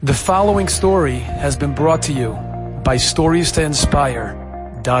The following story has been brought to you by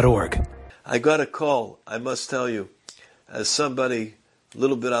StoriesToInspire.org. I got a call, I must tell you, as somebody a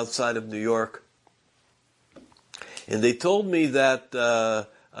little bit outside of New York, and they told me that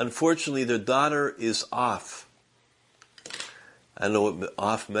unfortunately their daughter is off. I don't know what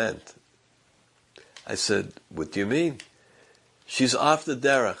off meant. I said, what do you mean? She's off the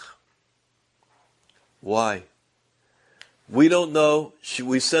derech. Why? We don't know.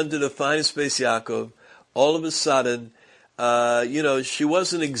 We sent her to Finest Beis Yaakov. All of a sudden, she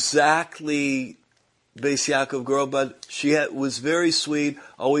wasn't exactly Beis Yaakov girl, but she was very sweet,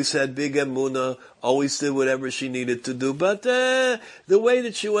 always had big emunah, always did whatever she needed to do. But the way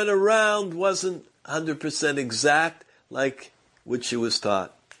that she went around wasn't 100% exact like what she was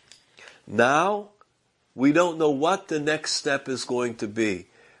taught. Now, we don't know what the next step is going to be.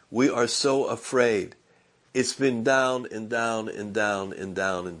 We are so afraid. It's been down and down and down and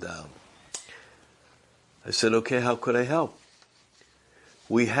down and down. I said, okay, how could I help?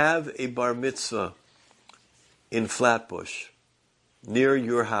 We have a bar mitzvah in Flatbush, near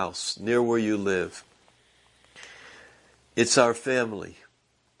your house, near where you live. It's our family.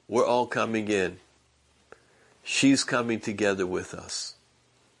 We're all coming in. She's coming together with us.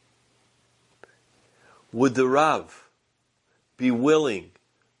 Would the Rav be willing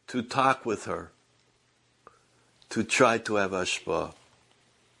to talk with her, to try to have hashpah?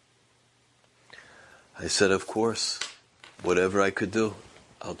 I said, of course, whatever I could do,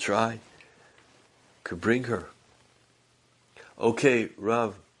 I'll try. Could bring her. Okay,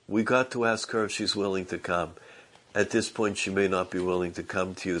 Rav, we got to ask her if she's willing to come. At this point, she may not be willing to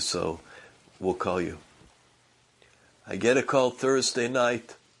come to you, so we'll call you. I get a call Thursday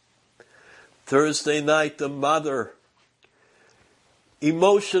night. Thursday night, the mother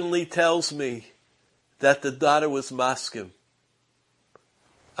emotionally tells me that the daughter was maskim.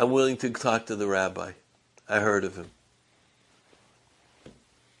 I'm willing to talk to the rabbi. I heard of him.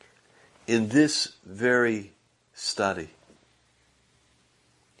 In this very study,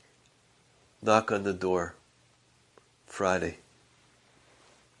 knock on the door, Friday.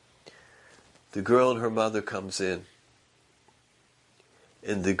 The girl and her mother comes in,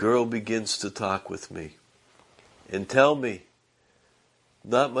 and the girl begins to talk with me and tell me,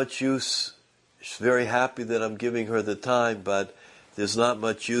 not much use. She's very happy that I'm giving her the time, but there's not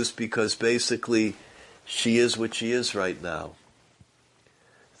much use because basically she is what she is right now.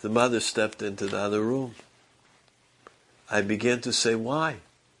 The mother stepped into the other room. I began to say, why?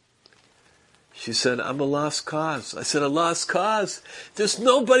 She said, I'm a lost cause. I said, a lost cause? There's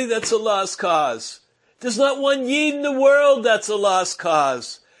nobody that's a lost cause. There's not one yid in the world that's a lost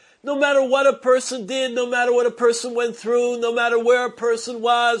cause. No matter what a person did, no matter what a person went through, no matter where a person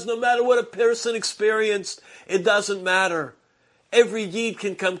was, no matter what a person experienced, it doesn't matter. Every yid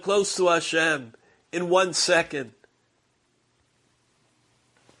can come close to Hashem in 1 second.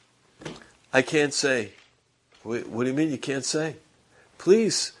 I can't say. What do you mean you can't say?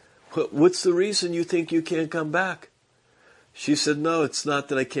 Please, what's the reason you think you can't come back? She said, no, it's not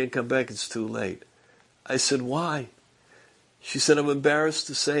that I can't come back, it's too late. I said, why? She said, I'm embarrassed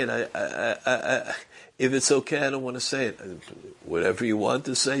to say it. If it's okay, I don't want to say it. Whatever you want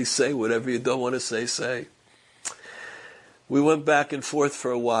to say, say. Whatever you don't want to say, say. We went back and forth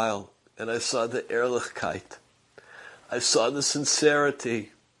for a while, and I saw the ehrlichkeit. I saw the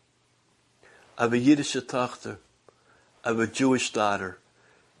sincerity of a Yiddish Tochter, of a Jewish daughter,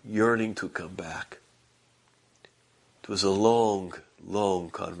 yearning to come back. It was a long, long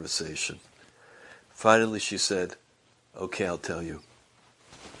conversation. Finally, she said, okay, I'll tell you.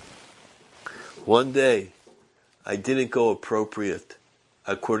 One day, I didn't go appropriate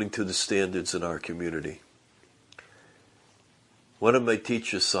according to the standards in our community. One of my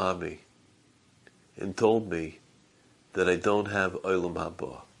teachers saw me and told me that I don't have Olam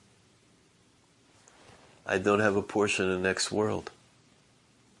Haba. I don't have a portion in the next world.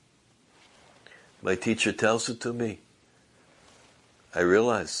 My teacher tells it to me. I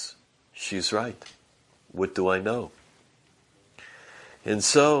realize she's right. What do I know? And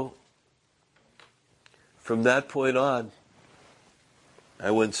so, from that point on, I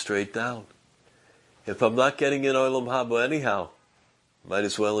went straight down. If I'm not getting in Olam Haba anyhow, might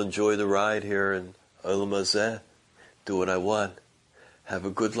as well enjoy the ride here in Olam Hazeh, do what I want, have a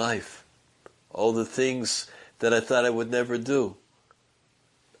good life. All the things that I thought I would never do,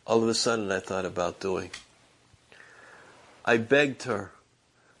 all of a sudden I thought about doing. I begged her,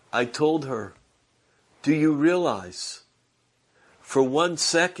 I told her, do you realize for 1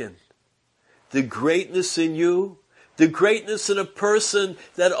 second the greatness in you, the greatness in a person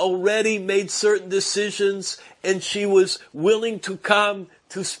that already made certain decisions and she was willing to come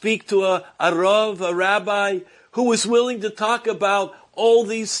to speak to a rav, a rabbi, who was willing to talk about all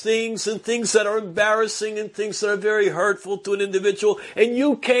these things and things that are embarrassing and things that are very hurtful to an individual. And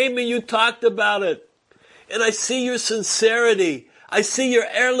you came and you talked about it. And I see your sincerity. I see your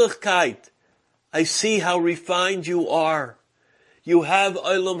ehrlichkeit. I see how refined you are. You have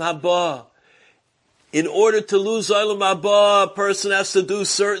Olam Haba. In order to lose Olam Haba, a person has to do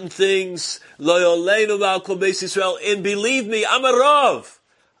certain things. Lo yoleinu v'al kol beis Yisrael. And believe me, I'm a Rav.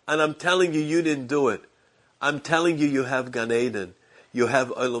 And I'm telling you, you didn't do it. I'm telling you, you have Gan Eden. You have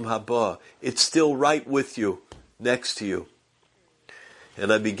Olam Haba. It's still right with you, next to you.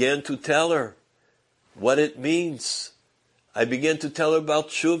 And I began to tell her what it means. I began to tell her about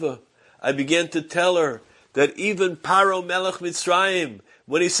Tshuva. I began to tell her that even Paro Melech Mitzrayim,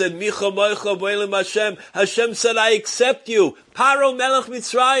 when he said, Micha Moicha V'Elim Hashem, Hashem said, I accept you. Paro Melech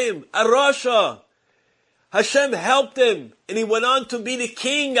Mitzrayim, a Rasha. Hashem helped him, and he went on to be the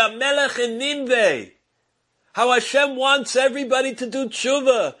king, a Melech in Nineveh. How Hashem wants everybody to do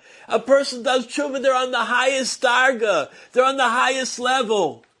tshuva. A person does tshuva, they're on the highest darga. They're on the highest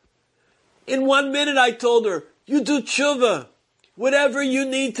level. In 1 minute I told her, you do tshuva. Whatever you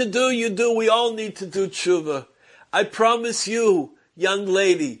need to do, you do. We all need to do tshuva. I promise you, young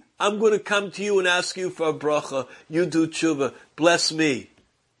lady, I'm going to come to you and ask you for a bracha. You do tshuva. Bless me.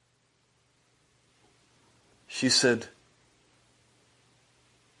 She said,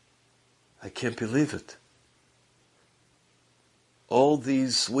 I can't believe it. All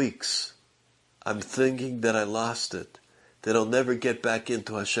these weeks, I'm thinking that I lost it, that I'll never get back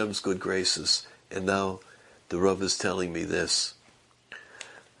into Hashem's good graces. And now the Rav is telling me this.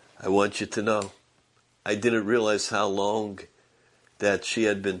 I want you to know, I didn't realize how long that she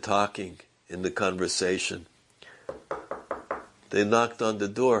had been talking in the conversation. They knocked on the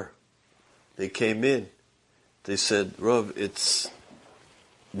door. They came in. They said, Rav,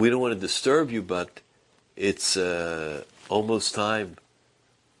 we don't want to disturb you, but it's almost time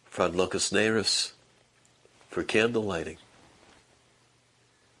for Adlakas Neiros, for candle lighting.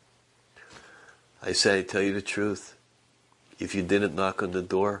 I say, I tell you the truth. If you didn't knock on the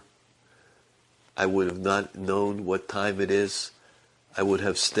door, I would have not known what time it is. I would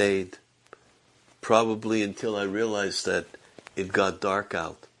have stayed, probably until I realized that it got dark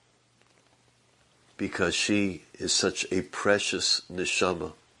out. Because she is such a precious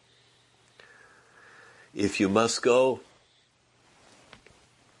neshama. If you must go,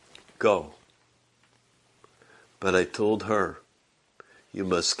 go. But I told her, you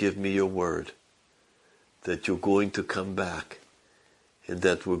must give me your word that you're going to come back and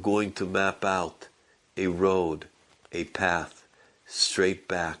that we're going to map out a road, a path, straight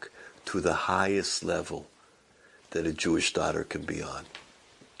back to the highest level that a Jewish daughter can be on.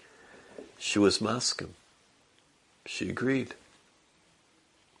 She was maskim. She agreed.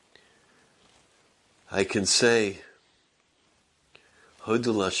 I can say,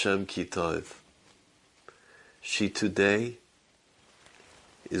 Hodul Hashem ki tov. She today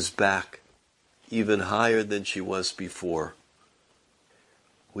is back even higher than she was before.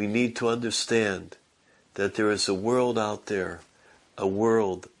 We need to understand that there is a world out there, a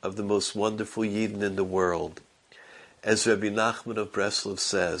world of the most wonderful Yidden in the world. As Rabbi Nachman of Breslov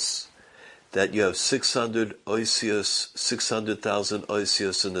says, that you have 600,000 oisios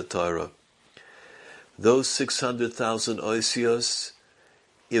in the Torah. Those 600,000 oisios,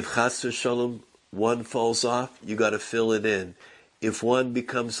 if Chas v'Shalom, one falls off, you got to fill it in. If one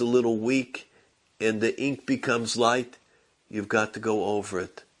becomes a little weak and the ink becomes light, you've got to go over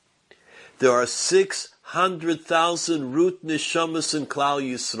it. There are 600,000 root neshamas in Klal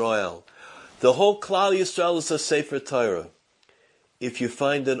Yisrael. The whole Klal Yisrael is a Sefer Torah. If you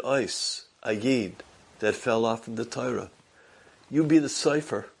find an ois, a yid, that fell off in the Torah, you be the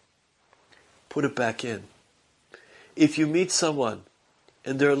Sefer. Put it back in. If you meet someone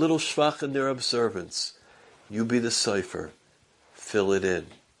and they're a little shvach in their observance, you be the Sefer. Fill it in.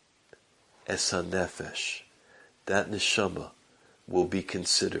 Esa nefesh. That neshama will be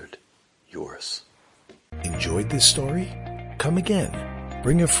considered yours. Enjoyed this story? Come again.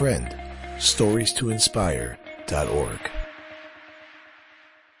 Bring a friend. StoriesToInspire.org